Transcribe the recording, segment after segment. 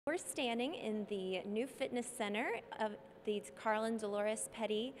We're standing in the new fitness center of the Carl and Dolores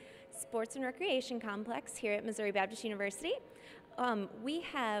Petty Sports and Recreation Complex here at Missouri Baptist University. We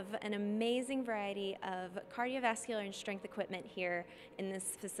have an amazing variety of cardiovascular and strength equipment here in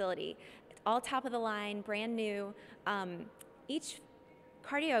this facility. It's all top of the line, brand new. Each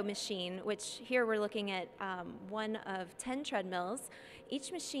cardio machine, which here we're looking at one of 10 treadmills,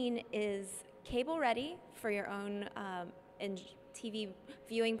 each machine is cable ready for your own TV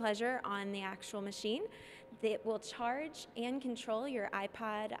viewing pleasure on the actual machine. It will charge and control your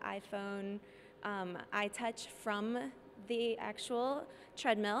iPod, iPhone, iTouch from the actual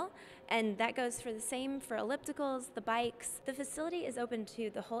treadmill, and that goes for the same for ellipticals, the bikes. The facility is open to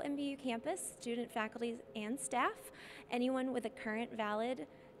the whole MBU campus, student, faculty, and staff. Anyone with a current valid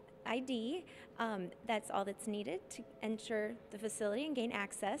ID, that's all that's needed to enter the facility and gain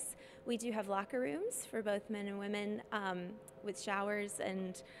access. We do have locker rooms for both men and women with showers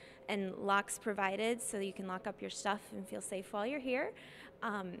and locks provided so you can lock up your stuff and feel safe while you're here.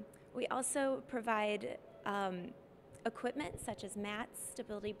 We also provide equipment such as mats,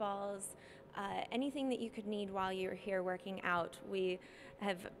 stability balls, anything that you could need while you're here working out. We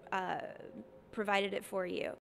have provided it for you.